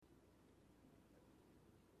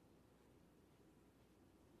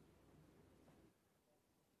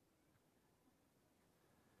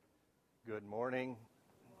Good morning,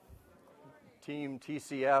 Team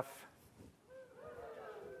TCF.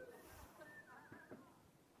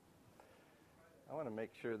 I want to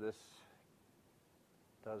make sure this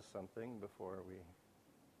does something before we...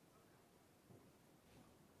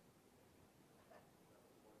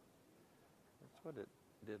 That's what it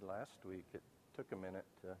did last week. It took a minute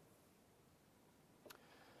to...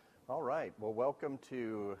 All right. Well, welcome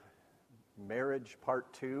to Marriage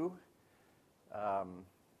Part 2.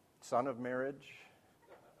 Son of Marriage?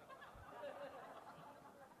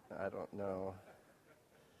 I don't know.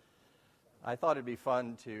 I thought it'd be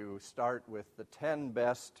fun to start with the 10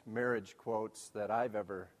 best marriage quotes that I've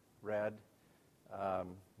ever read.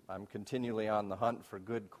 I'm continually on the hunt for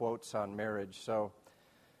good quotes on marriage. So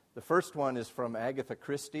the first one is from Agatha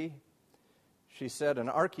Christie. She said, "An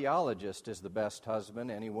archaeologist is the best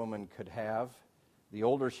husband any woman could have. The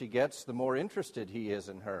older she gets, the more interested he is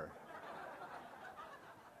in her."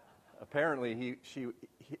 Apparently,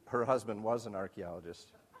 her husband was an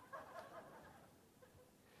archaeologist.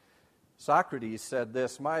 Socrates said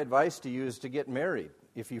this, "My advice to you is to get married.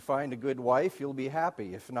 If you find a good wife, you'll be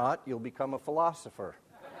happy. If not, you'll become a philosopher."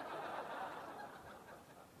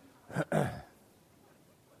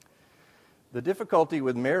 The difficulty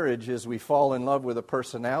with marriage is we fall in love with a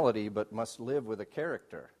personality but must live with a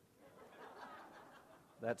character.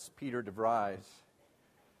 That's Peter de Vries.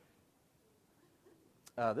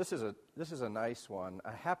 This is a nice one.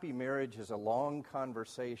 "A happy marriage is a long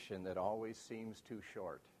conversation that always seems too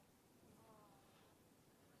short."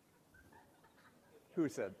 Who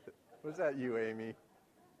said that? Was that you, Amy?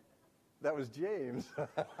 That was James.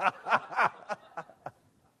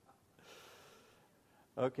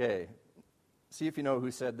 Okay. See if you know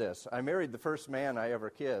who said this. "I married the first man I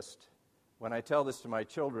ever kissed. When I tell this to my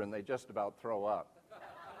children, they just about throw up."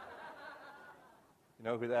 You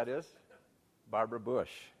know who that is? Barbara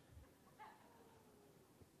Bush.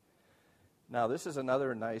 Now, this is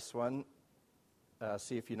another nice one.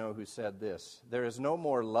 See if you know who said this. "There is no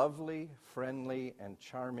more lovely, friendly, and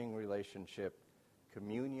charming relationship,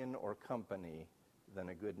 communion, or company than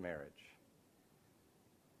a good marriage."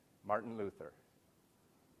 Martin Luther.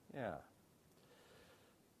 Yeah.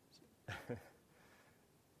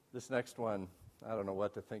 This next one, I don't know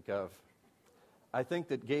what to think of. "I think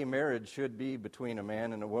that gay marriage should be between a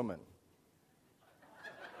man and a woman."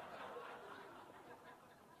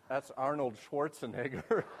 That's Arnold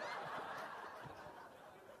Schwarzenegger.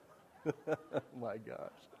 My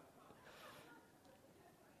gosh.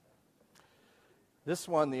 This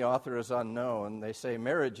one, the author is unknown. They say,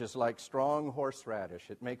 "Marriage is like strong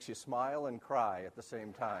horseradish. It makes you smile and cry at the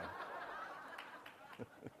same time."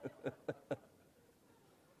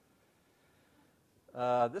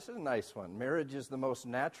 This is a nice one. "Marriage is the most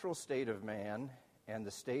natural state of man and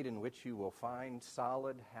the state in which you will find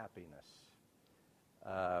solid happiness."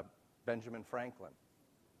 Benjamin Franklin.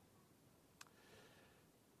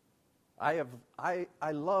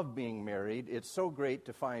 I love being married. It's so great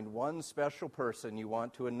to find one special person you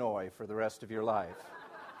want to annoy for the rest of your life.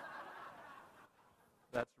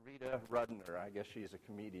 That's Rita Rudner. I guess she's a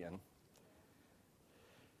comedian.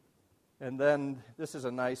 And then this is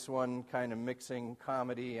a nice one, kind of mixing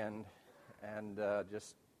comedy and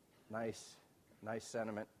just nice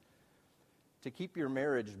sentiment. "To keep your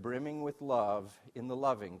marriage brimming with love in the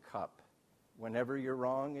loving cup. Whenever you're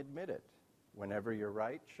wrong, admit it. Whenever you're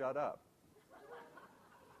right, shut up."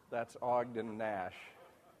 That's Ogden Nash.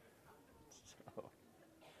 So,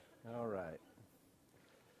 all right.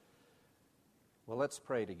 Well, let's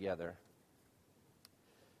pray together.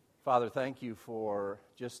 Father, thank you for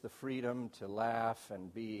just the freedom to laugh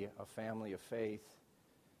and be a family of faith.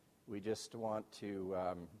 We just want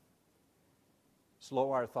to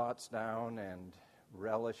slow our thoughts down and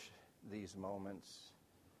relish these moments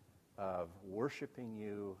of worshiping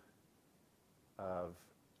you, of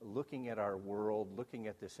looking at our world, looking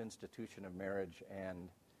at this institution of marriage,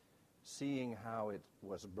 and seeing how it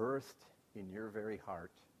was birthed in your very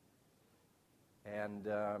heart, and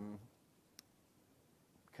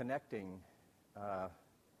connecting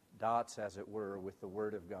dots, as it were, with the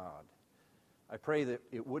Word of God. I pray that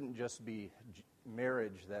it wouldn't just be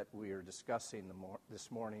marriage that we are discussing this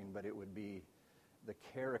morning, but it would be the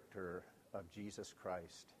character of Jesus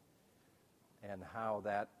Christ and how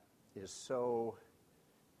that is so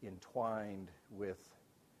entwined with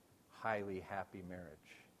highly happy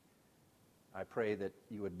marriage. I pray that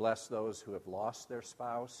you would bless those who have lost their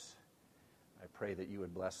spouse. I pray that you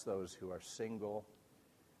would bless those who are single.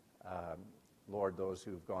 Lord, those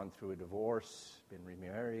who've gone through a divorce, been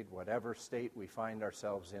remarried, whatever state we find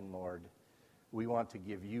ourselves in, Lord, we want to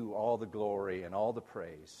give you all the glory and all the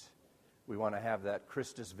praise. We want to have that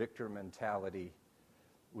Christus Victor mentality.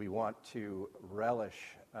 We want to relish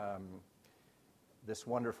this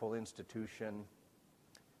wonderful institution,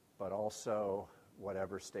 but also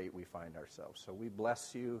whatever state we find ourselves. So we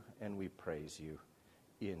bless you and we praise you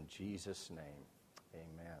in Jesus' name.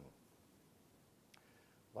 Amen.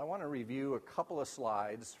 Well, I want to review a couple of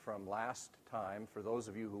slides from last time for those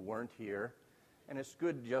of you who weren't here, and it's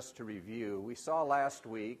good just to review. We saw last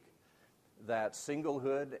week that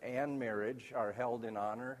singlehood and marriage are held in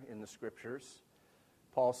honor in the Scriptures.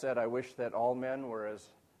 Paul said, I wish that all men were as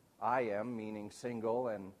I am, meaning single,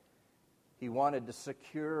 and he wanted to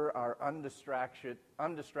secure our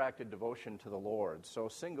undistracted devotion to the Lord. So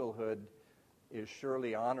singlehood is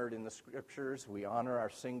surely honored in the Scriptures. We honor our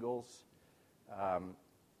singles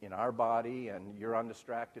in our body and your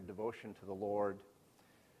undistracted devotion to the Lord.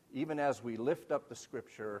 Even as we lift up the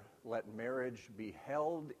Scripture, let marriage be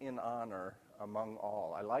held in honor among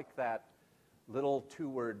all. I like that little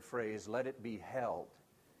two-word phrase, let it be held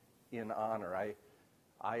in honor.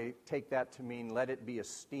 I take that to mean let it be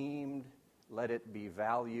esteemed, let it be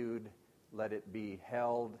valued, let it be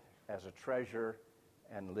held as a treasure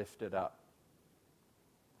and lifted up.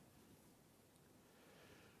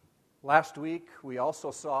 Last week, we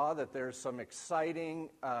also saw that there's some exciting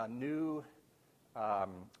new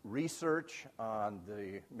research on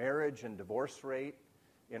the marriage and divorce rate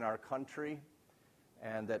in our country,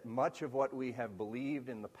 and that much of what we have believed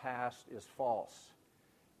in the past is false.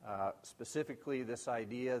 Specifically, this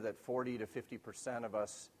idea that 40 to 50% of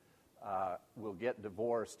us will get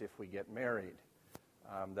divorced if we get married.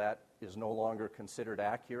 That is no longer considered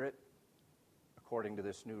accurate, according to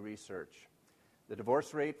this new research. The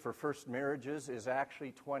divorce rate for first marriages is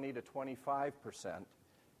actually 20 to 25%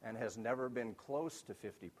 and has never been close to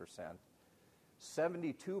 50%.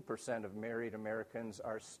 72% of married Americans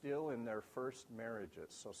are still in their first marriages,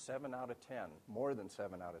 so 7 out of 10, more than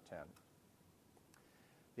 7 out of 10.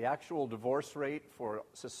 The actual divorce rate for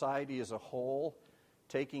society as a whole,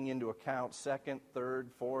 taking into account second, third,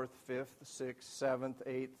 fourth, fifth, sixth, seventh,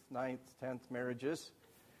 eighth, ninth, 10th marriages,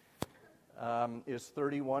 is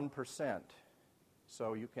 31%.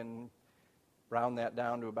 So you can round that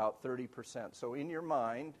down to about 30%. So in your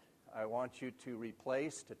mind, I want you to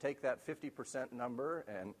take that 50% number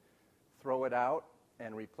and throw it out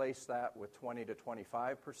and replace that with 20 to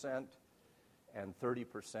 25% and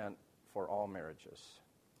 30% for all marriages.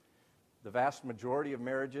 The vast majority of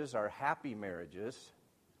marriages are happy marriages.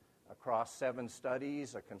 Across 7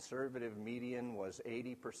 studies, a conservative median was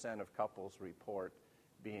 80% of couples report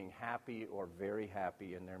being happy or very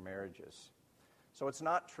happy in their marriages. So it's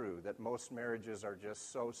not true that most marriages are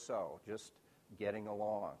just so-so, just getting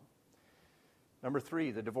along. Number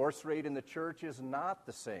 3, the divorce rate in the church is not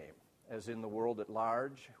the same as in the world at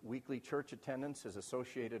large. Weekly church attendance is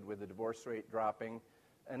associated with the divorce rate dropping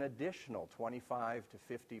an additional 25 to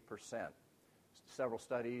 50%. Several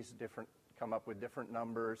studies come up with different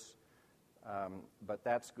numbers, but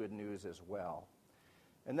that's good news as well.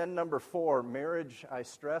 And then number 4, marriage. I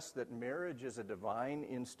stress that marriage is a divine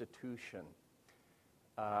institution.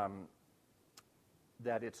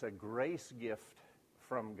 That it's a grace gift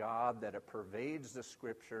from God, that it pervades the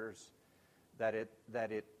Scriptures, that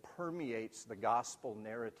it permeates the gospel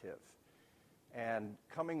narrative. And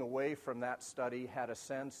coming away from that study, had a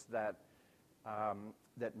sense that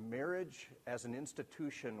that marriage as an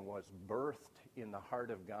institution was birthed in the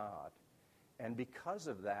heart of God. And because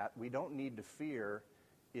of that, we don't need to fear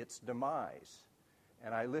its demise.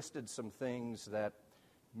 And I listed some things that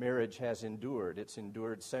marriage has endured. It's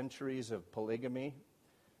endured centuries of polygamy,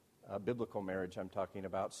 biblical marriage I'm talking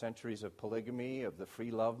about, centuries of polygamy, of the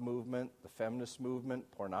free love movement, the feminist movement,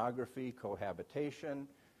 pornography, cohabitation,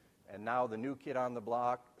 and now the new kid on the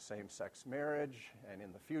block, same-sex marriage, and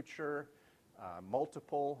in the future,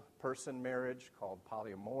 multiple-person marriage called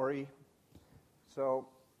polyamory. So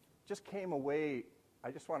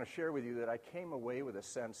I just want to share with you that I came away with a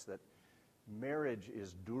sense that marriage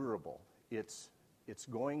is durable. It's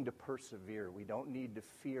going to persevere. We don't need to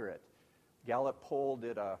fear it. Gallup poll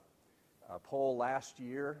did a poll last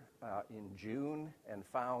year in June and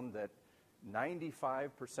found that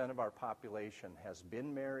 95% of our population has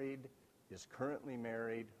been married, is currently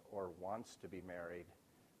married, or wants to be married.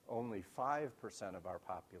 Only 5% of our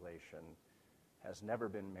population has never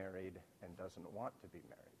been married and doesn't want to be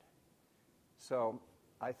married. So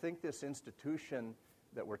I think this institution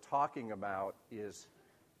that we're talking about is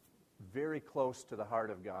very close to the heart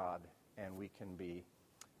of God, and we can be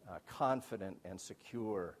confident and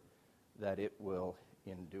secure that it will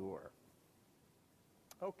endure.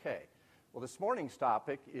 Okay, well, this morning's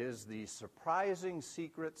topic is the surprising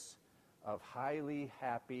secrets of highly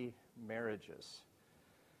happy marriages.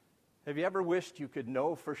 Have you ever wished you could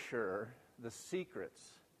know for sure the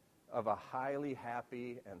secrets of a highly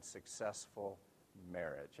happy and successful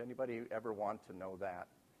marriage? Anybody ever want to know that?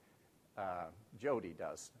 Jody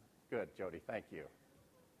does. Good, Jody, thank you.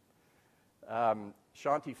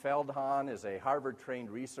 Shanti Feldhahn is a Harvard-trained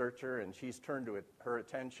researcher, and she's turned her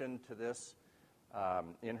attention to this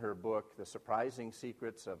in her book, The Surprising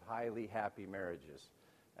Secrets of Highly Happy Marriages.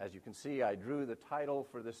 As you can see, I drew the title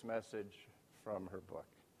for this message from her book.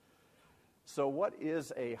 So what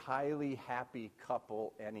is a highly happy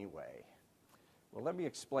couple anyway? Well, let me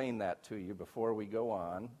explain that to you before we go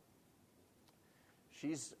on.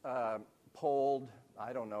 She's polled,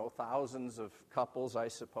 thousands of couples, I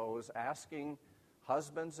suppose, asking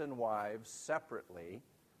husbands and wives separately,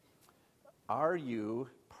 are you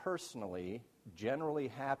personally generally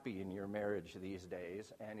happy in your marriage these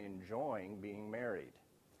days and enjoying being married?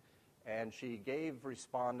 And she gave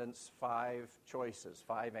respondents 5 choices,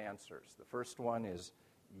 5 answers. The first one is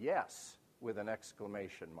yes, with an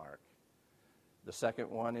exclamation mark. The second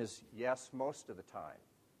one is yes most of the time.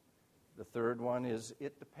 The third one is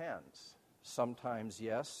it depends. Sometimes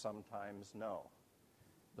yes, sometimes no.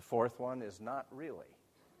 The fourth one is not really.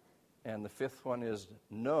 And the fifth one is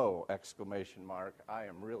no, exclamation mark, I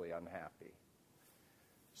am really unhappy.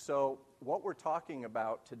 So what we're talking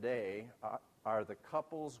about today are the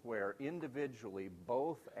couples where individually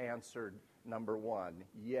both answered number 1,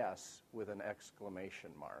 yes, with an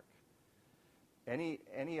exclamation mark.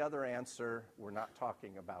 Any other answer, we're not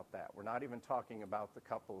talking about that. We're not even talking about the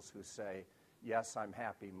couples who say, yes, I'm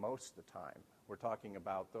happy most of the time. We're talking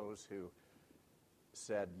about those who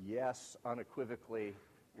said yes unequivocally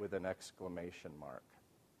with an exclamation mark.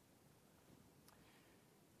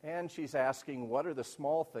 And she's asking, what are the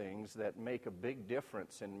small things that make a big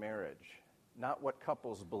difference in marriage? Not what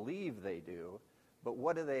couples believe they do, but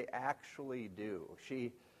what do they actually do?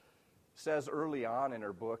 She says early on in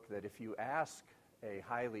her book that if you ask a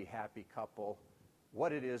highly happy couple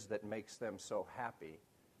what it is that makes them so happy,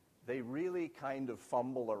 they really kind of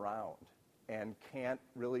fumble around and can't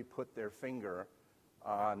really put their finger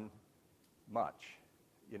on much.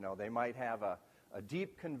 You know, they might have a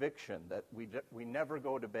deep conviction that we never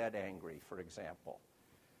go to bed angry, for example.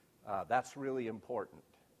 That's really important.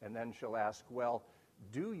 And then she'll ask, well,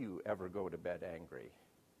 do you ever go to bed angry?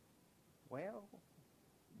 Well,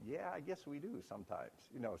 yeah, I guess we do sometimes.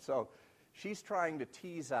 So she's trying to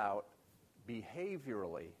tease out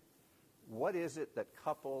behaviorally, what is it that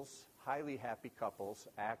couples, highly happy couples,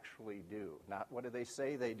 actually do? Not what do they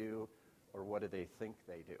say they do, or what do they think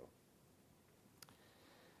they do?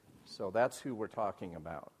 So that's who we're talking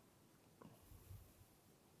about.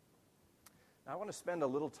 Now, I want to spend a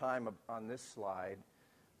little time on this slide.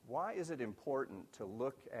 Why is it important to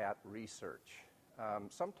look at research?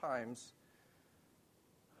 Sometimes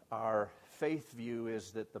our faith view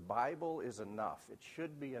is that the Bible is enough. It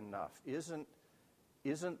should be enough. Isn't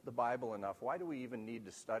the Bible enough? Why do we even need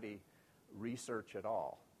to study research at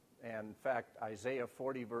all? And in fact, Isaiah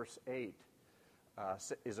 40, verse 8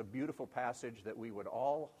 is a beautiful passage that we would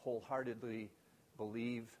all wholeheartedly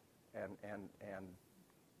believe and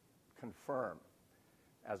confirm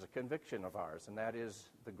as a conviction of ours, and that is,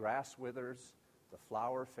 the grass withers, the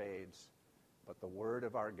flower fades, but the word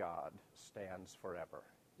of our God stands forever.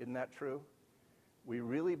 Isn't that true? We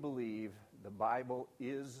really believe the Bible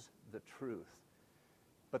is the truth.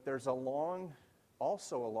 But there's also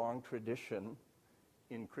a long tradition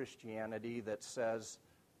in Christianity that says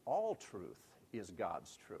all truth is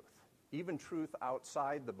God's truth. Even truth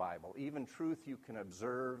outside the Bible, even truth you can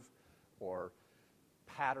observe, or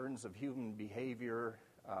patterns of human behavior,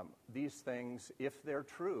 these things, if they're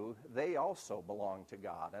true, they also belong to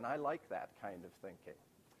God. And I like that kind of thinking.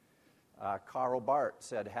 Karl Barth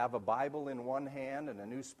said, have a Bible in one hand and a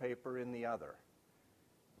newspaper in the other.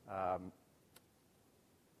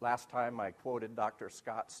 Last time I quoted Dr.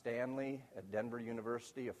 Scott Stanley at Denver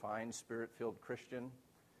University, a fine spirit-filled Christian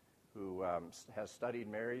who has studied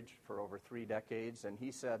marriage for over 3 decades, and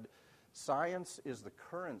he said, science is the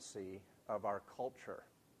currency of our culture.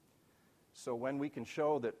 So when we can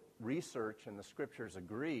show that research and the scriptures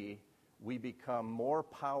agree, we become more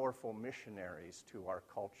powerful missionaries to our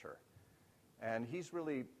culture. And his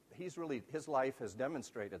life has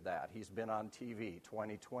demonstrated that. He's been on TV,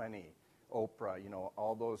 2020, Oprah,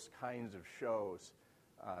 all those kinds of shows,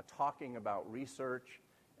 talking about research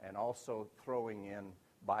and also throwing in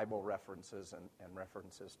Bible references and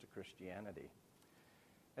references to Christianity.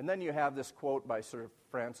 And then you have this quote by Sir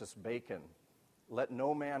Francis Bacon, let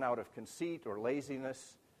no man out of conceit or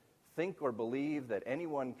laziness think or believe that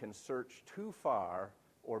anyone can search too far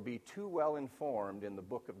or be too well informed in the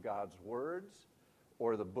book of God's words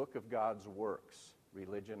or the book of God's works,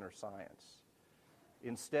 religion or science.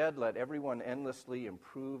 Instead, let everyone endlessly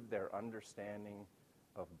improve their understanding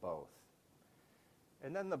of both.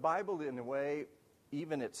 And then the Bible, in a way,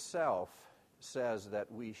 even itself says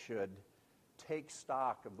that we should take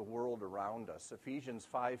stock of the world around us. Ephesians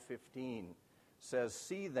 5:15 says,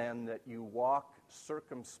 "See then that you walk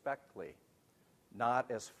circumspectly, not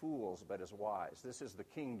as fools, but as wise." This is the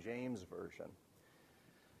King James Version.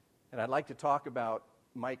 And I'd like to talk about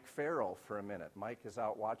Mike Farrell for a minute. Mike is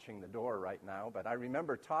out watching the door right now, but I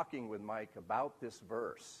remember talking with Mike about this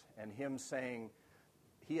verse and him saying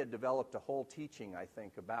he had developed a whole teaching, I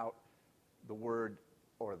think, about the word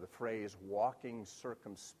or the phrase walking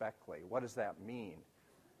circumspectly. What does that mean?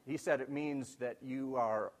 He said it means that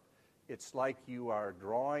it's like you are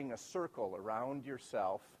drawing a circle around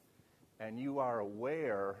yourself and you are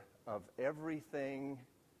aware of everything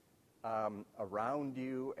around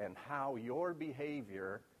you and how your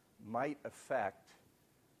behavior might affect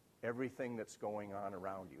everything that's going on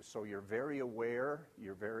around you. So you're very aware,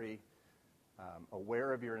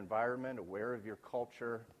 aware of your environment, aware of your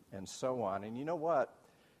culture, and so on. And you know what?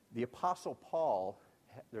 The Apostle Paul,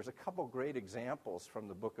 there's a couple great examples from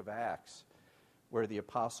the book of Acts where the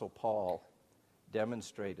Apostle Paul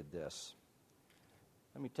demonstrated this.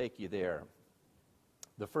 Let me take you there.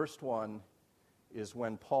 The first one is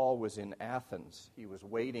when Paul was in Athens. He was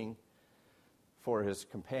waiting for his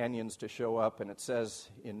companions to show up, and it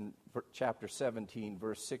says in chapter 17,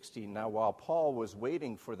 verse 16, "Now while Paul was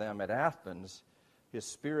waiting for them at Athens, his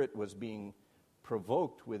spirit was being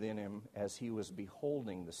provoked within him as he was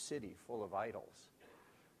beholding the city full of idols."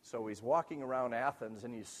 So he's walking around Athens,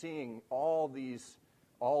 and he's seeing all these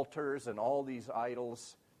altars and all these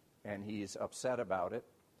idols, and he's upset about it.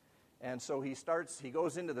 And so he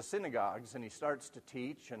goes into the synagogues and he starts to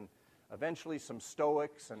teach, and eventually some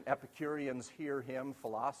Stoics and Epicureans hear him,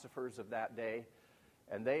 philosophers of that day,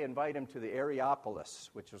 and they invite him to the Areopagus,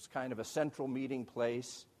 which was kind of a central meeting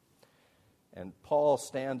place. And Paul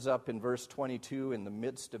stands up in verse 22 in the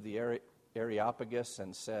midst of the Areopagus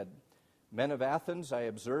and said, "Men of Athens, I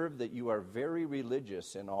observe that you are very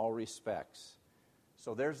religious in all respects."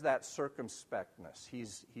 So there's that circumspectness.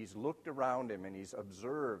 He's looked around him and he's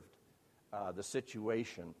observed the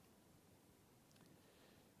situation.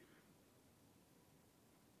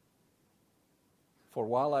 "For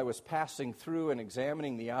while I was passing through and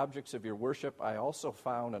examining the objects of your worship, I also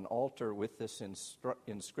found an altar with this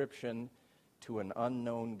inscription, 'To an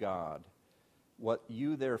unknown God. What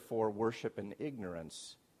you therefore worship in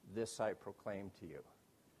ignorance, this I proclaim to you.'"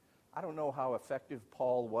 I don't know how effective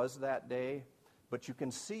Paul was that day, but you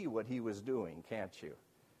can see what he was doing, can't you?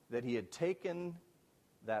 That he had taken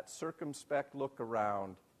that circumspect look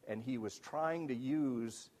around, and he was trying to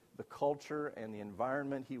use the culture and the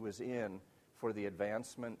environment he was in for the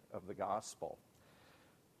advancement of the gospel.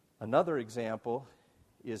 Another example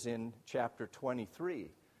is in chapter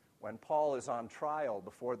 23, when Paul is on trial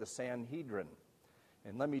before the Sanhedrin.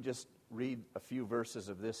 And let me just read a few verses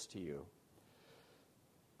of this to you.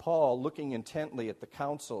 Paul, looking intently at the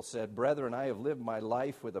council, said, "Brethren, I have lived my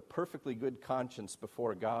life with a perfectly good conscience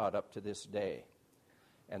before God up to this day."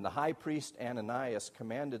 And the high priest Ananias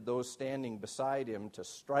commanded those standing beside him to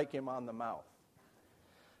strike him on the mouth.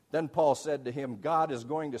 Then Paul said to him, "God is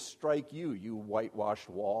going to strike you, you whitewashed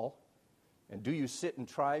wall. And do you sit and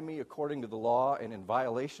try me according to the law, and in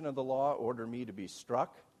violation of the law order me to be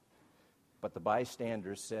struck?" But the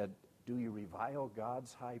bystanders said, "Do you revile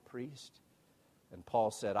God's high priest?" And Paul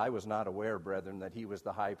said, "I was not aware, brethren, that he was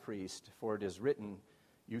the high priest, for it is written,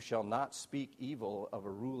 'You shall not speak evil of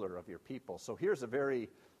a ruler of your people.'" So here's a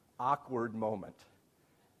very awkward moment.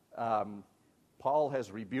 Paul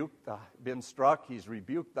has been struck. He's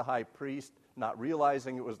rebuked the high priest, not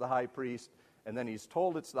realizing it was the high priest, and then he's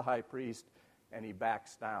told it's the high priest, and he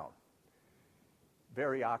backs down.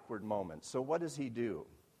 Very awkward moment. So what does he do?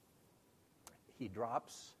 He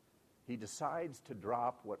decides to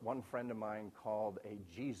drop what one friend of mine called a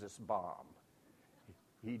Jesus bomb.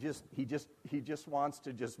 He just wants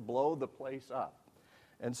to just blow the place up.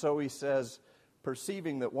 And so he says,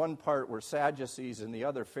 perceiving that one part were Sadducees and the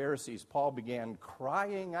other Pharisees, Paul began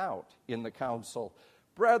crying out in the council,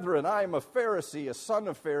 "Brethren, I am a Pharisee, a son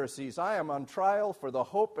of Pharisees. I am on trial for the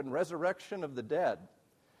hope and resurrection of the dead."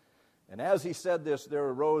 And as he said this, there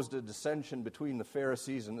arose a dissension between the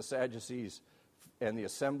Pharisees and the Sadducees, and the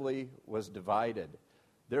assembly was divided.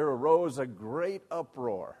 There arose a great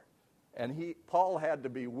uproar, and Paul had to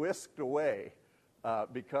be whisked away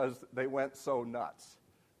because they went so nuts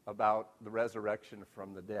about the resurrection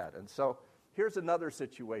from the dead. And so Here's another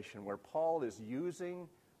situation where Paul is using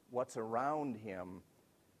what's around him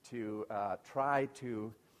to try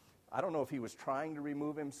to, I don't know if he was trying to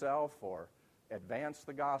remove himself or advance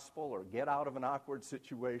the gospel or get out of an awkward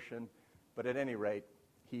situation, but at any rate,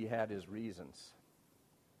 he had his reasons.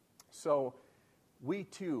 So we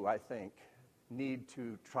too, I think, need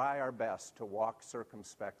to try our best to walk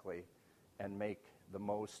circumspectly and make the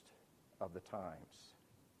most of the times.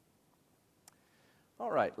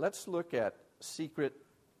 All right, let's look at secret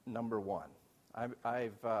number one.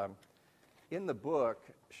 In the book,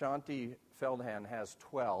 Shaunti Feldhahn has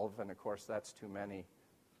 12, and of course that's too many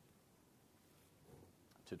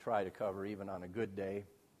to try to cover even on a good day.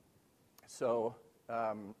 So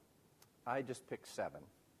I just picked 7.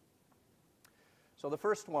 So the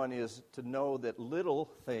first one is to know that little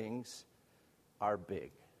things are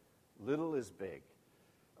big. Little is big.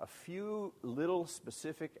 A few little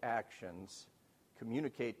specific actions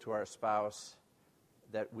communicate to our spouse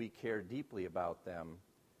that we care deeply about them,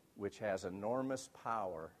 which has enormous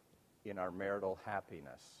power in our marital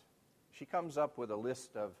happiness. She comes up with a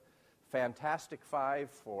list of Fantastic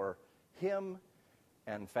 5 for him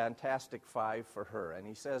and Fantastic 5 for her. And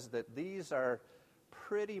he says that these are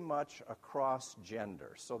pretty much across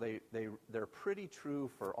gender. So they're pretty true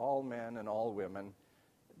for all men and all women.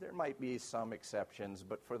 There might be some exceptions,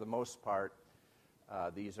 but for the most part,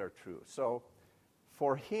 these are true. So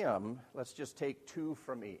for him, let's just take 2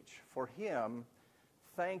 from each. For him,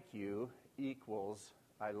 thank you equals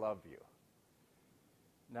I love you.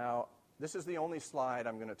 Now, this is the only slide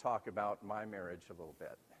I'm going to talk about my marriage a little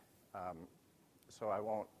bit. So I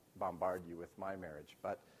won't bombard you with my marriage.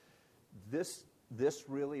 But this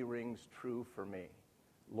really rings true for me.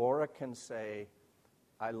 Laura can say,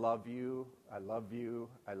 I love you, I love you,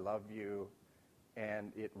 I love you,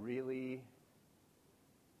 and it really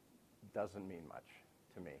doesn't mean much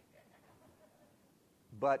to me.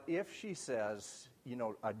 But if she says,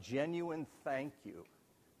 a genuine thank you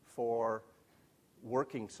for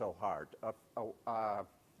working so hard. A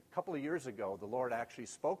couple of years ago, the Lord actually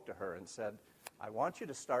spoke to her and said, I want you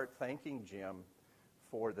to start thanking Jim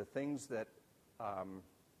for the things that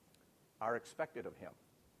are expected of him,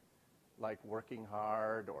 like working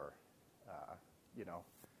hard or,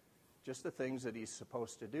 just the things that he's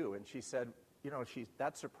supposed to do. And she said,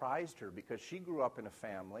 that surprised her because she grew up in a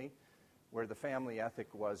family where the family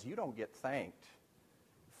ethic was you don't get thanked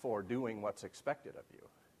for doing what's expected of you.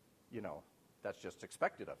 That's just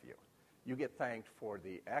expected of you. You get thanked for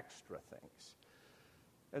the extra things.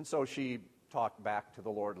 And so she talked back to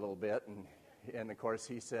the Lord a little bit, and of course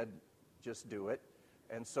he said, just do it.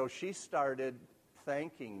 And so she started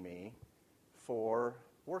thanking me for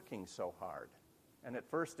working so hard. And at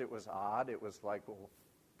first it was odd. It was like, well,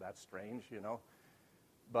 that's strange,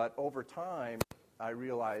 But over time, I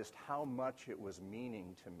realized how much it was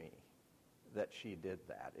meaning to me that she did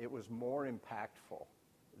that. It was more impactful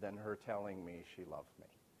than her telling me she loved me.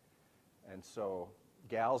 And so,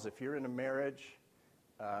 gals, if you're in a marriage,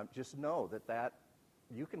 just know that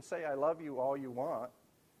you can say I love you all you want,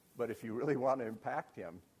 but if you really want to impact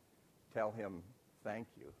him, tell him thank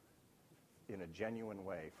you in a genuine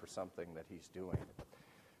way for something that he's doing.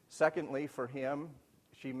 Secondly, for him,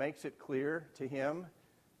 she makes it clear to him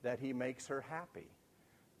that he makes her happy.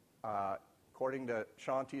 According to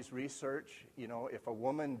Shaunti's research, if a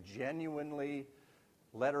woman genuinely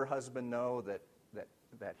let her husband know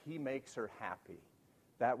that he makes her happy,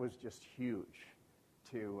 that was just huge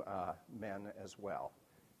to men as well.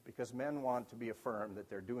 Because men want to be affirmed that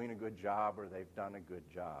they're doing a good job or they've done a good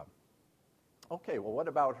job. Okay, well, what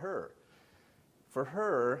about her? For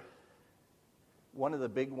her, one of the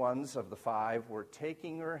big ones of the 5 were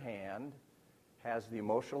taking her hand has the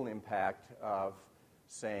emotional impact of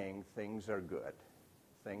saying things are good.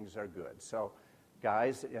 Things are good. So,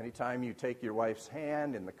 guys, anytime you take your wife's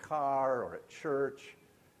hand in the car or at church,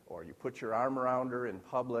 or you put your arm around her in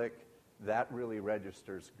public, that really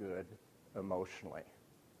registers good emotionally.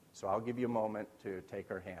 So I'll give you a moment to take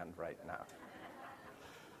her hand right now.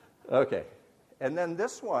 Okay. And then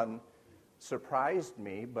this one surprised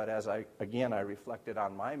me, but as I reflected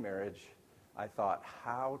on my marriage, I thought,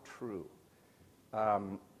 how true.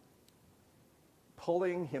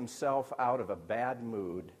 Pulling himself out of a bad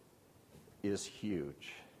mood is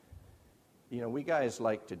huge. We guys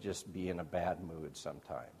like to just be in a bad mood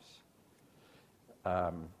sometimes.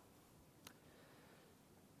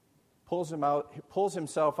 Pulls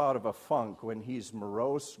himself out of a funk when he's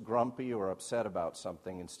morose, grumpy, or upset about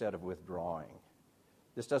something instead of withdrawing.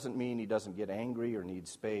 This doesn't mean he doesn't get angry or need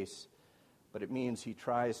space, but it means he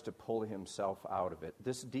tries to pull himself out of it.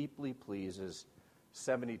 This deeply pleases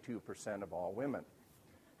 72% of all women.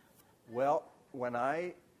 Well, when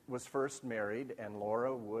I was first married and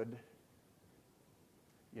Laura would,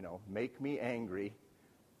 make me angry,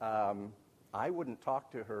 I wouldn't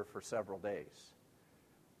talk to her for several days.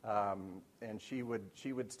 And she would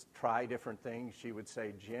try different things. She would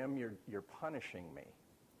say, "Jim, you're punishing me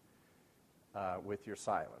with your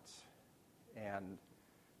silence." And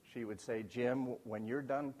she would say, "Jim, when you're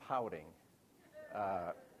done pouting,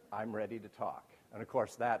 I'm ready to talk." And of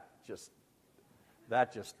course, that just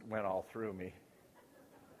went all through me.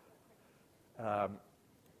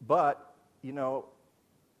 But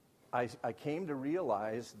I came to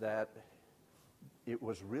realize that it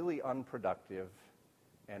was really unproductive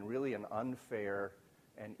and really an unfair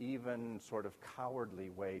and even sort of cowardly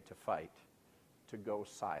way to fight, to go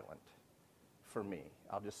silent for me.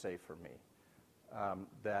 I'll just say for me.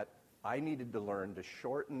 That I needed to learn to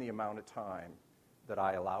shorten the amount of time that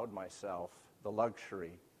I allowed myself the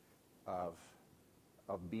luxury of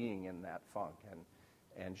being in that funk.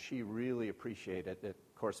 And she really appreciated it.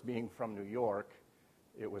 Of course, being from New York,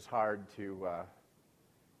 it was hard to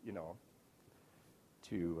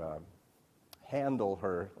handle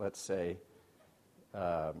her, let's say,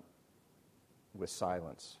 with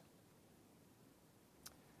silence.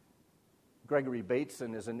 Gregory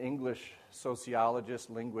Bateson is an English sociologist,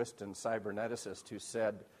 linguist, and cyberneticist who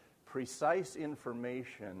said, "Precise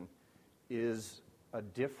information is a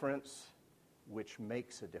difference which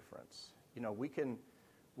makes a difference."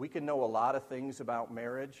 We can know a lot of things about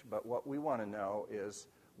marriage, but what we want to know is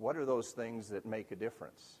what are those things that make a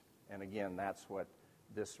difference? And again, that's what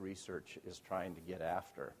this research is trying to get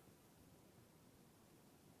after.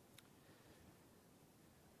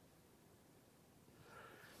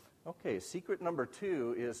 Okay, secret number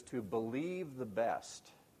 2 is to believe the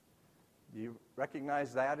best. Do you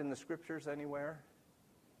recognize that in the scriptures anywhere?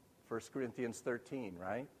 1 Corinthians 13,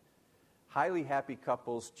 right? Highly happy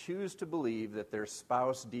couples choose to believe that their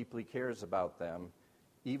spouse deeply cares about them,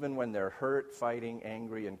 even when they're hurt, fighting,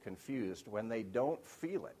 angry, and confused. When they don't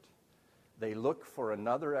feel it, they look for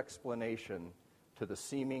another explanation to the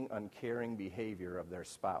seeming uncaring behavior of their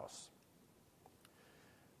spouse.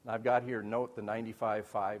 I've got here, note the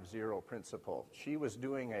 95-5-0 principle. She was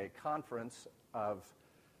doing a conference of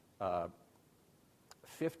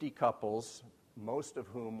 50 couples, most of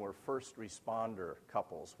whom were first responder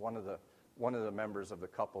couples. One of the members of the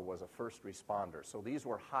couple was a first responder. So these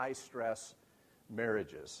were high-stress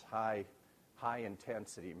marriages,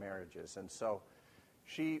 high-intensity marriages. And so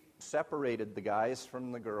she separated the guys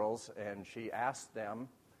from the girls, and she asked them,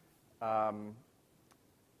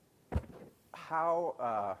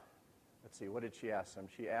 what did she ask them?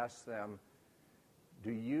 She asked them,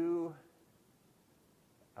 "Do you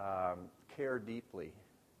care deeply?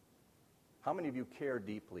 How many of you care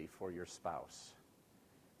deeply for your spouse?"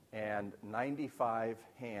 And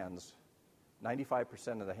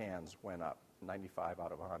 95% of the hands went up, 95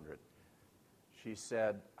 out of 100. She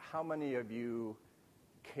said, "How many of you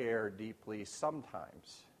care deeply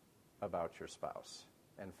sometimes about your spouse?"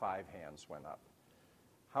 And 5 hands went up.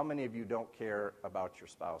 How many of you don't care about your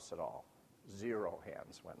spouse at all? 0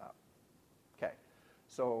 hands went up. Okay,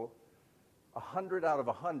 so 100 out of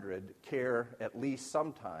 100 care at least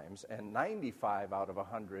sometimes, and 95 out of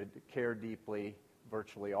 100 care deeply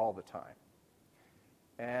virtually all the time.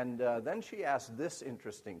 And then she asked this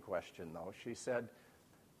interesting question, though. She said,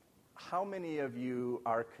 "How many of you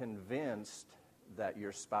are convinced that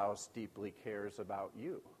your spouse deeply cares about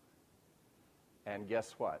you?" And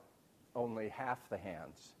guess what? Only half the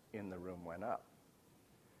hands in the room went up.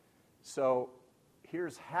 So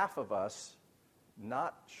here's half of us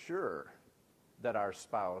not sure that our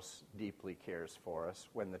spouse deeply cares for us,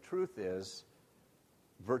 when the truth is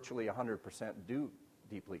virtually 100% do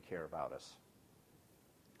deeply care about us.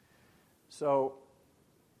 So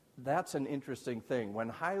that's an interesting thing. When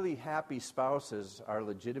highly happy spouses are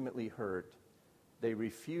legitimately hurt, they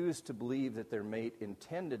refuse to believe that their mate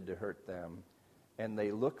intended to hurt them, and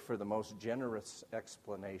they look for the most generous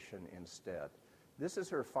explanation instead. This is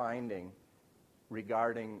her finding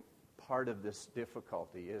regarding part of this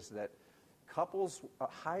difficulty, is that couples,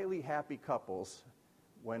 highly happy couples,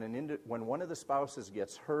 when one of the spouses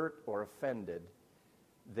gets hurt or offended,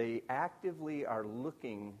 they actively are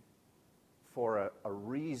looking for a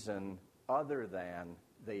reason other than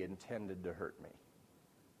they intended to hurt me,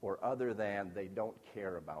 or other than they don't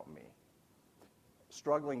care about me.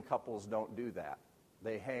 Struggling couples don't do that.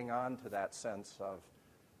 They hang on to that sense of,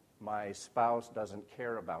 my spouse doesn't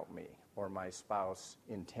care about me, or my spouse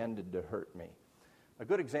intended to hurt me. A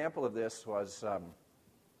good example of this was a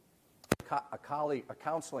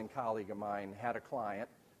counseling colleague of mine had a client,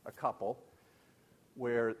 a couple,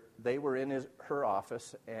 where they were in her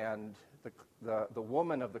office, and the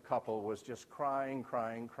woman of the couple was just crying.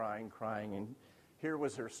 And here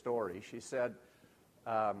was her story. She said,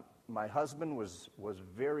 my husband was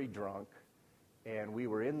very drunk, and we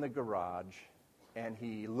were in the garage, and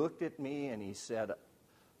he looked at me and he said,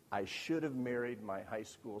 I should have married my high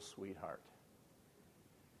school sweetheart.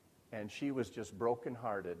 And she was just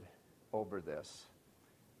brokenhearted over this.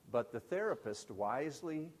 But the therapist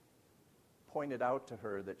wisely pointed out to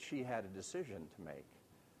her that she had a decision to make.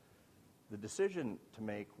 The decision to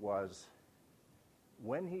make was,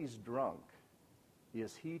 when he's drunk,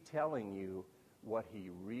 is he telling you what he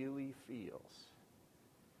really feels?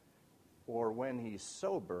 Or when he's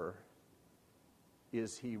sober,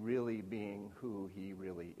 is he really being who he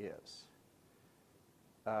really is?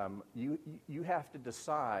 You have to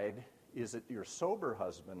decide, is it your sober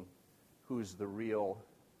husband who's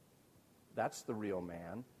that's the real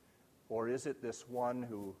man, or is it this one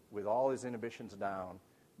who, with all his inhibitions down,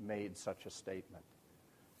 made such a statement?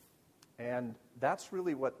 And that's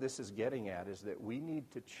really what this is getting at, is that we need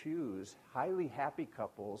to choose. Highly happy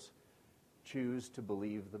couples choose to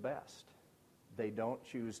believe the best. They don't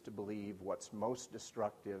choose to believe what's most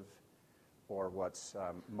destructive or what's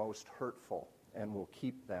most hurtful, and will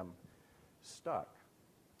keep them stuck.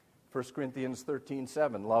 1 Corinthians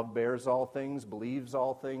 13:7, love bears all things, believes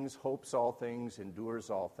all things, hopes all things, endures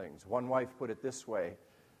all things. One wife put it this way: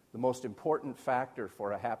 the most important factor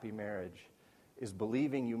for a happy marriage is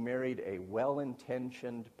believing you married a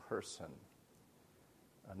well-intentioned person.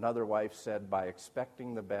 Another wife said, by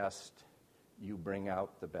expecting the best, you bring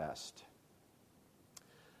out the best.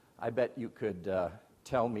 I bet you could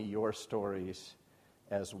tell me your stories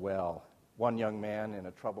as well. One young man in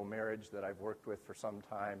a troubled marriage that I've worked with for some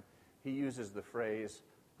time, he uses the phrase,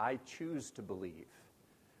 I choose to believe.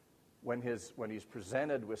 When he's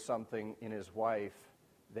presented with something in his wife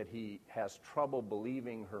that he has trouble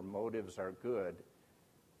believing her motives are good,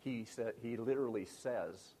 he literally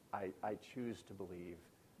says, I choose to believe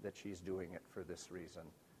that she's doing it for this reason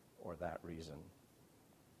or that reason.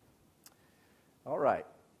 All right,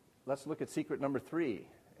 let's look at secret number 3.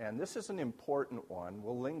 And this is an important one.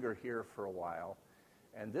 We'll linger here for a while.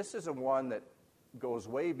 And this is a one that goes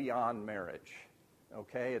way beyond marriage.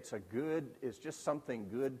 Okay, it's just something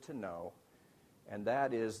good to know. And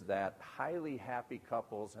that is that highly happy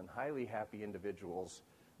couples and highly happy individuals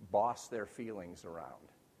boss their feelings around.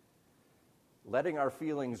 Letting our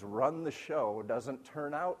feelings run the show doesn't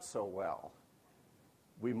turn out so well.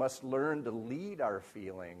 We must learn to lead our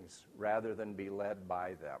feelings rather than be led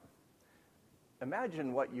by them.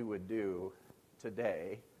 Imagine what you would do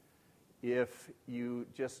today if you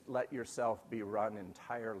just let yourself be run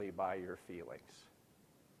entirely by your feelings.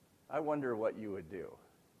 I wonder what you would do.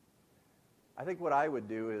 I think what I would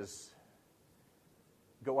do is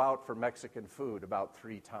go out for Mexican food about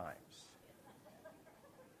 3 times.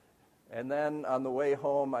 And then on the way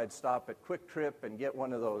home, I'd stop at Quick Trip and get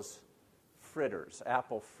one of those fritters,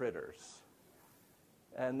 apple fritters.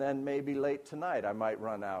 And then maybe late tonight, I might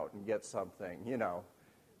run out and get something,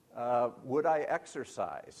 Would I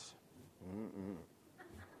exercise? Mm-mm.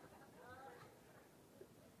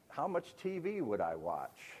 How much TV would I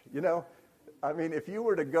watch? If you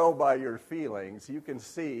were to go by your feelings, you can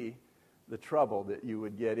see the trouble that you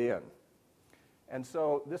would get in. And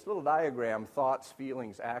so this little diagram, thoughts,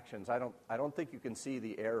 feelings, actions, I don't think you can see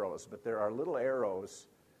the arrows, but there are little arrows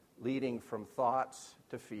leading from thoughts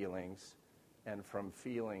to feelings and from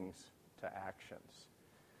feelings to actions.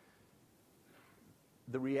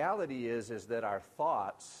 The reality is that our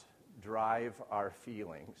thoughts drive our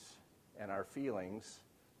feelings, and our feelings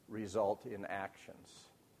result in actions.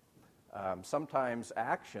 Sometimes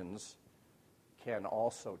actions can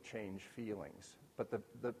also change feelings. But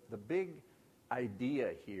the big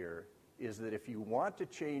idea here is that if you want to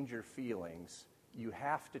change your feelings, you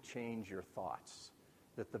have to change your thoughts.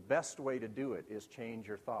 That the best way to do it is change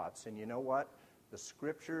your thoughts. And you know what? The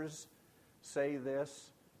scriptures say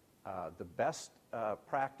this. The best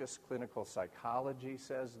practice clinical psychology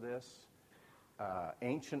says this.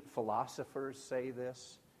 Ancient philosophers say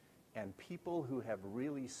this. And people who have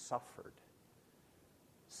really suffered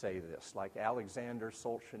say this, like Alexander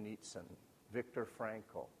Solzhenitsyn, Viktor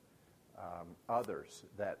Frankl, others,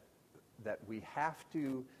 that we have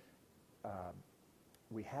to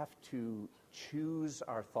choose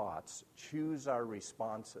our thoughts, choose our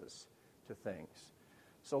responses to things.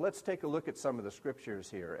 So let's take a look at some of the scriptures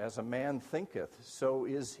here. As a man thinketh, so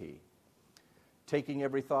is he. Taking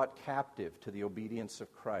every thought captive to the obedience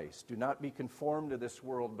of Christ. Do not be conformed to this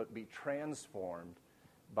world, but be transformed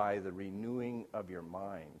by the renewing of your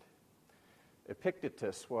mind.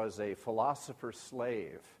 Epictetus was a philosopher's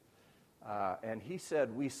slave, and he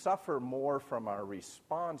said, we suffer more from our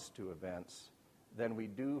response to events than we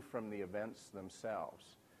do from the events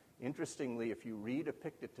themselves. Interestingly, if you read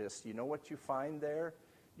Epictetus, you know what you find there?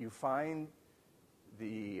 You find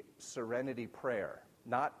the serenity prayer.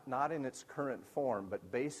 Not in its current form,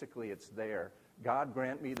 but basically it's there. God,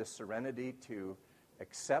 grant me the serenity to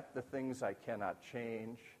accept the things I cannot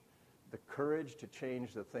change, the courage to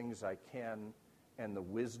change the things I can, and the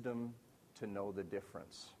wisdom to know the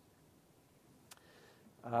difference.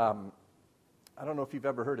 I don't know if you've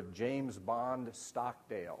ever heard of James Bond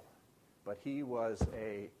Stockdale, but he was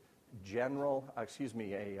a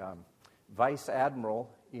vice admiral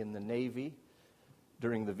in the Navy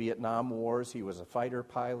during the Vietnam Wars. He was a fighter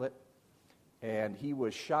pilot, and he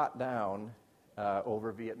was shot down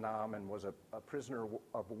over Vietnam and was a prisoner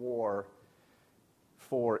of war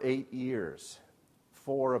for 8 years.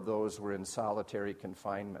 4 of those were in solitary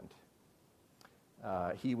confinement.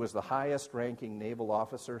 He was the highest-ranking naval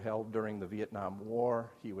officer held during the Vietnam War.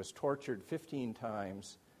 He was tortured 15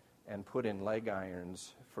 times and put in leg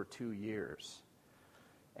irons for 2 years.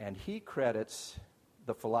 And he credits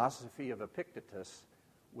the philosophy of Epictetus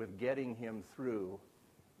with getting him through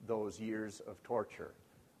those years of torture,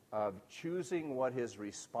 of choosing what his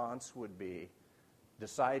response would be,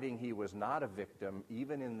 deciding he was not a victim,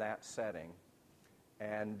 even in that setting,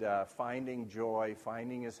 and finding joy,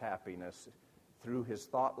 finding his happiness through his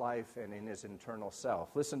thought life and in his internal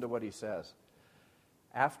self. Listen to what he says.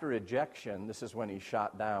 After ejection, this is when he's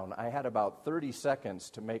shot down, I had about 30 seconds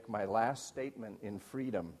to make my last statement in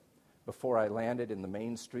freedom before I landed in the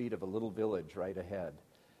main street of a little village right ahead.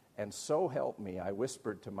 And so help me, I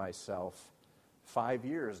whispered to myself, 5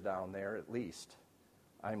 years down there at least.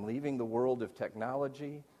 I'm leaving the world of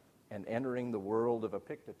technology and entering the world of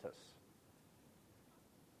Epictetus.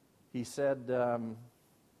 He said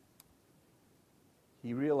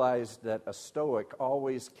he realized that a Stoic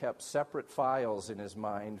always kept separate files in his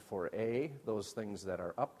mind for A, those things that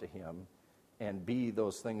are up to him, and B,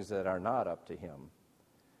 those things that are not up to him.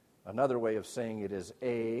 Another way of saying it is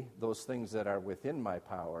A, those things that are within my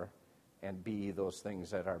power, and B, those things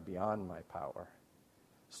that are beyond my power.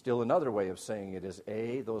 Still another way of saying it is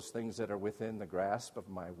A, those things that are within the grasp of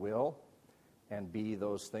my will, and B,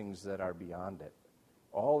 those things that are beyond it.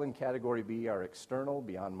 All in category B are external,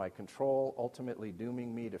 beyond my control, ultimately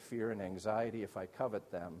dooming me to fear and anxiety if I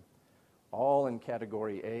covet them. All in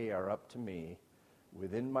category A are up to me,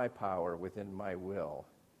 within my power, within my will,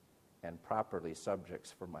 and properly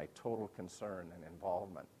subjects for my total concern and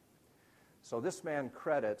involvement. So this man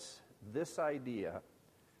credits this idea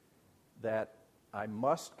that I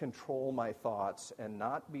must control my thoughts and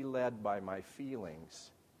not be led by my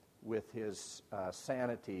feelings with his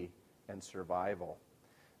sanity and survival.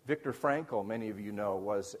 Viktor Frankl, many of you know,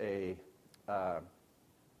 was a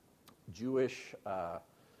Jewish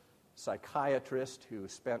psychiatrist who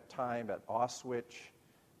spent time at Auschwitz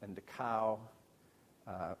and Dachau.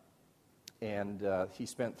 And he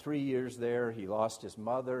spent 3 years there. He lost his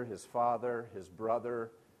mother, his father, his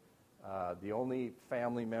brother. The only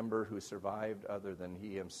family member who survived other than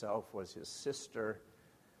he himself was his sister.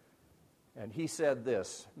 And he said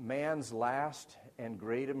this, man's last and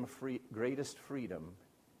greatest freedom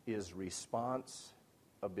is response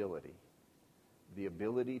ability, the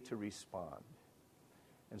ability to respond.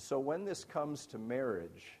 And so when this comes to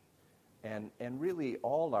marriage, and really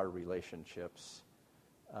all our relationships,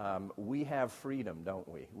 we have freedom, don't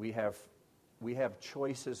we? We have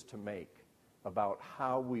choices to make about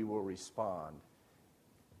how we will respond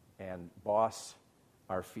and boss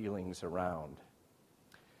our feelings around.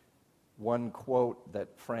 One quote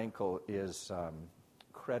that Frankl is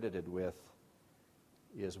credited with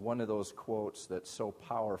is one of those quotes that's so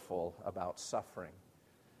powerful about suffering.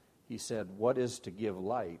 He said, "What is to give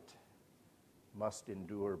light must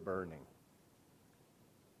endure burning."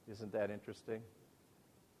 Isn't that interesting?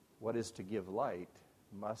 What is to give light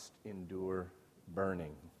must endure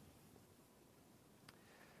burning.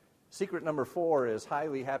 Secret number 4 is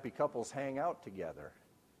highly happy couples hang out together.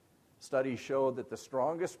 Studies show that the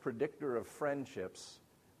strongest predictor of friendships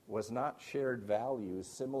was not shared values,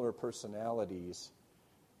 similar personalities,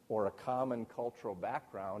 or a common cultural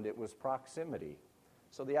background. It was proximity.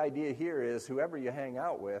 So the idea here is whoever you hang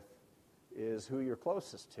out with is who you're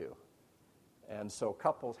closest to. And so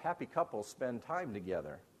happy couples spend time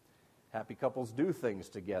together. Happy couples do things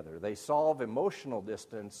together. They solve emotional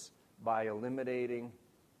distance by eliminating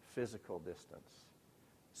physical distance.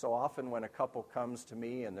 So often when a couple comes to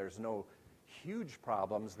me and there's no huge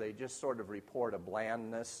problems, they just sort of report a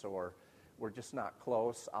blandness or we're just not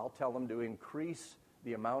close, I'll tell them to increase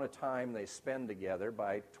the amount of time they spend together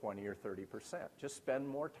by 20 or 30%. Just spend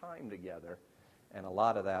more time together, and a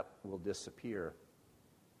lot of that will disappear.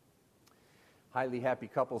 Highly happy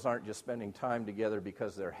couples aren't just spending time together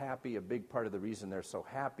because they're happy. A big part of the reason they're so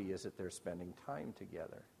happy is that they're spending time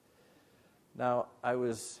together. Now, I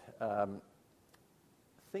was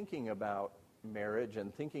thinking about marriage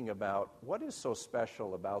and thinking about what is so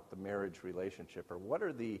special about the marriage relationship, or what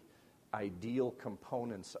are the ideal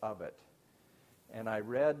components of it. And I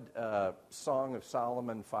read Song of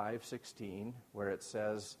Solomon 5:16, where it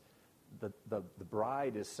says, the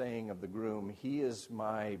bride is saying of the groom, "He is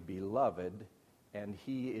my beloved, and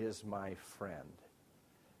he is my friend."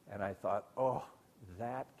 And I thought, oh,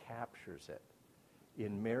 that captures it.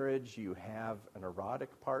 In marriage, you have an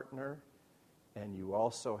erotic partner, and you're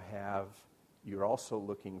also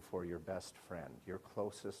looking for your best friend, your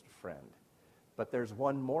closest friend. But there's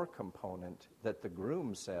one more component that the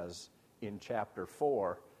groom says in chapter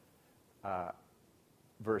 4,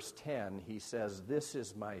 verse 10. He says, "This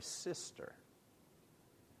is my sister."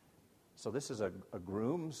 So this is a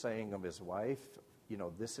groom saying of his wife,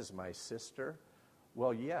 "This is my sister."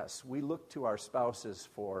 Well, yes, we look to our spouses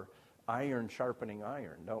for iron sharpening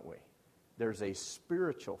iron, don't we? There's a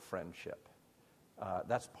spiritual friendship.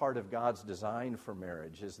 That's part of God's design for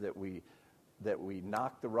marriage, is that we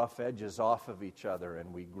knock the rough edges off of each other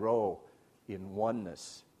and we grow in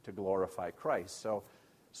oneness to glorify Christ. So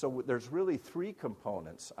there's really three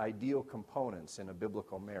components, ideal components in a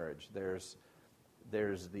biblical marriage. There's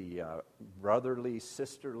the brotherly,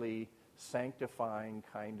 sisterly, sanctifying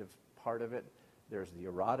kind of part of it. There's the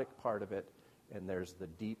erotic part of it, and there's the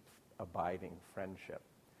deep, abiding friendship.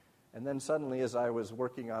 And then suddenly, as I was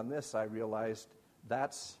working on this, I realized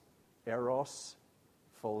that's eros,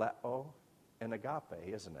 phileo, and agape,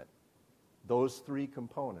 isn't it? Those three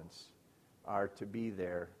components are to be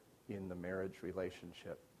there in the marriage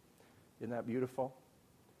relationship. Isn't that beautiful?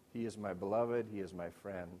 He is my beloved, he is my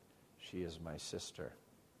friend, she is my sister.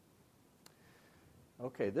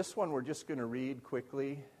 Okay, this one we're just going to read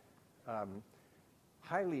quickly.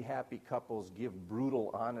 Highly happy couples give brutal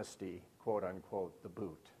honesty, quote unquote, the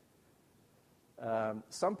boot.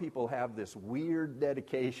 Some people have this weird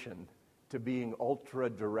dedication to being ultra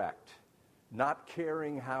direct, not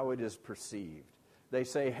caring how it is perceived. They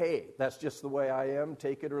say, "Hey, that's just the way I am,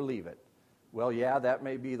 take it or leave it." Well, yeah, that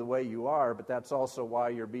may be the way you are, but that's also why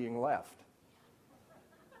you're being left.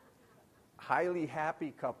 Highly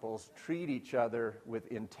happy couples treat each other with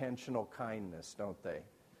intentional kindness, don't they?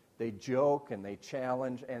 They joke and they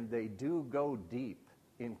challenge, and they do go deep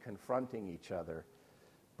in confronting each other,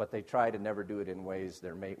 but they try to never do it in ways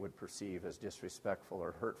their mate would perceive as disrespectful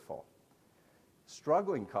or hurtful.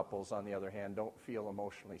 Struggling couples, on the other hand, don't feel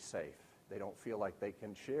emotionally safe. They don't feel like they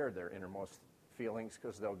can share their innermost feelings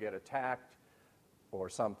because they'll get attacked or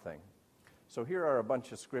something. So here are a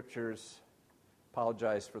bunch of scriptures.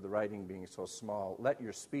 Apologize for the writing being so small. "Let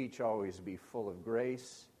your speech always be full of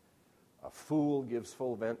grace. A fool gives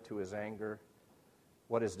full vent to his anger.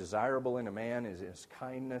 What is desirable in a man is his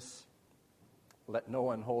kindness. Let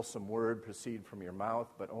no unwholesome word proceed from your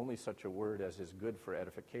mouth, but only such a word as is good for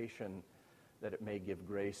edification, that it may give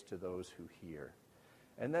grace to those who hear."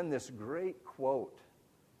 And then this great quote.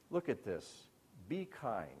 Look at this. "Be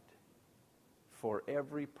kind, for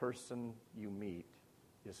every person you meet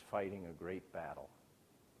is fighting a great battle."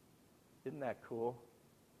 Isn't that cool?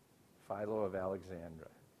 Philo of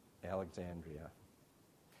Alexandria.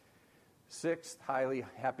 Sixth, highly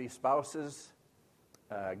happy spouses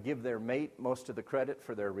give their mate most of the credit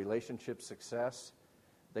for their relationship success.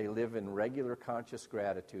 They live in regular conscious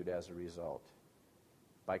gratitude as a result.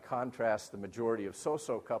 By contrast, the majority of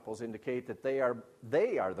so-so couples indicate that they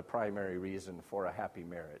are the primary reason for a happy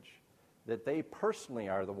marriage, that they personally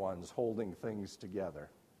are the ones holding things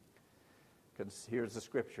together. Here's the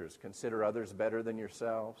scriptures. "Consider others better than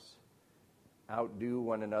yourselves. Outdo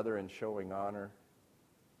one another in showing honor.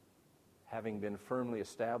 Having been firmly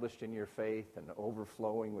established in your faith and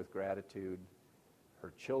overflowing with gratitude,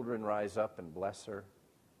 her children rise up and bless her,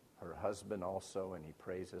 her husband also, and he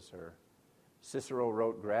praises her." Cicero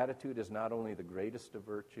wrote, "Gratitude is not only the greatest of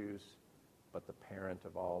virtues, but the parent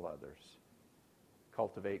of all others."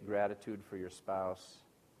 Cultivate gratitude for your spouse.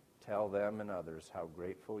 Tell them and others how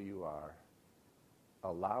grateful you are.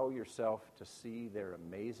 Allow yourself to see their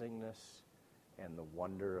amazingness and the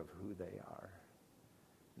wonder of who they are.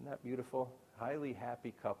 Isn't that beautiful? Highly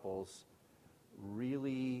happy couples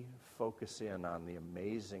really focus in on the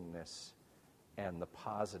amazingness and the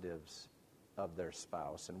positives of their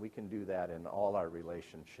spouse. And we can do that in all our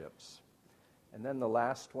relationships. And then the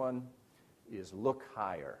last one is look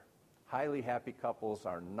higher. Highly happy couples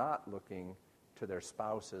are not looking to their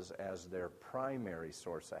spouses as their primary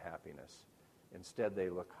source of happiness. Instead, they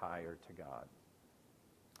look higher to God.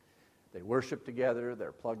 They worship together,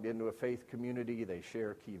 they're plugged into a faith community, they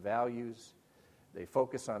share key values, they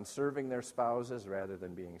focus on serving their spouses rather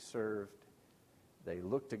than being served. They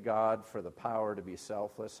look to God for the power to be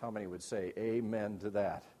selfless. How many would say amen to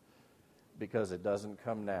that? Because it doesn't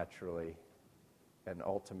come naturally, and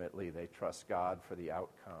ultimately they trust God for the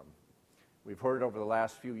outcome. We've heard over the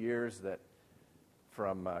last few years that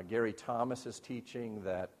from Gary Thomas's teaching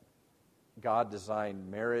that God designed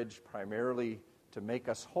marriage primarily to make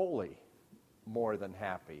us holy more than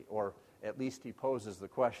happy, or at least he poses the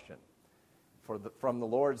question. From the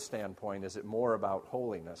Lord's standpoint, is it more about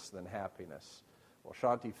holiness than happiness? Well,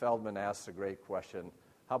 Shaunti Feldhahn asks a great question.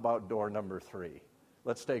 How about door number 3?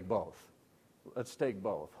 Let's take both. Let's take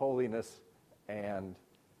both, holiness and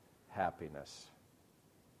happiness.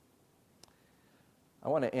 I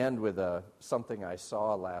want to end with something I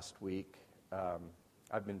saw last week. I'm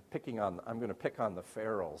going to pick on the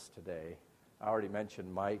Farrells today. I already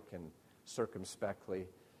mentioned Mike and circumspectly,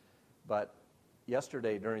 but last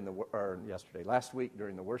week during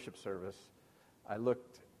the worship service, I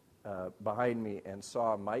looked behind me and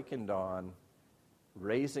saw Mike and Dawn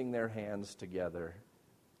raising their hands together,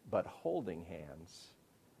 but holding hands,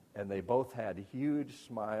 and they both had huge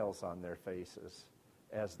smiles on their faces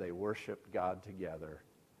as they worshiped God together,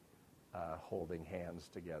 holding hands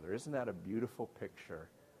together. Isn't that a beautiful picture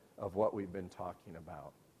of what we've been talking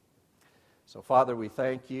about? So, Father, we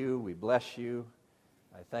thank you, we bless you.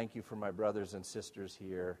 I thank you for my brothers and sisters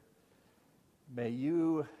here. May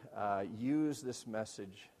you use this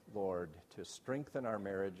message, Lord, to strengthen our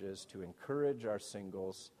marriages, to encourage our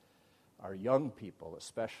singles, our young people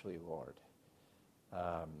especially, Lord.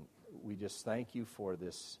 We just thank you for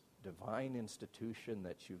this divine institution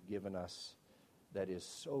that you've given us that is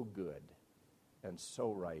so good and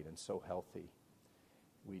so right and so healthy.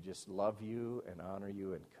 We just love you and honor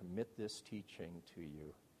you and commit this teaching to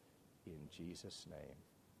you in Jesus' name.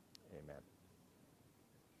 Amen.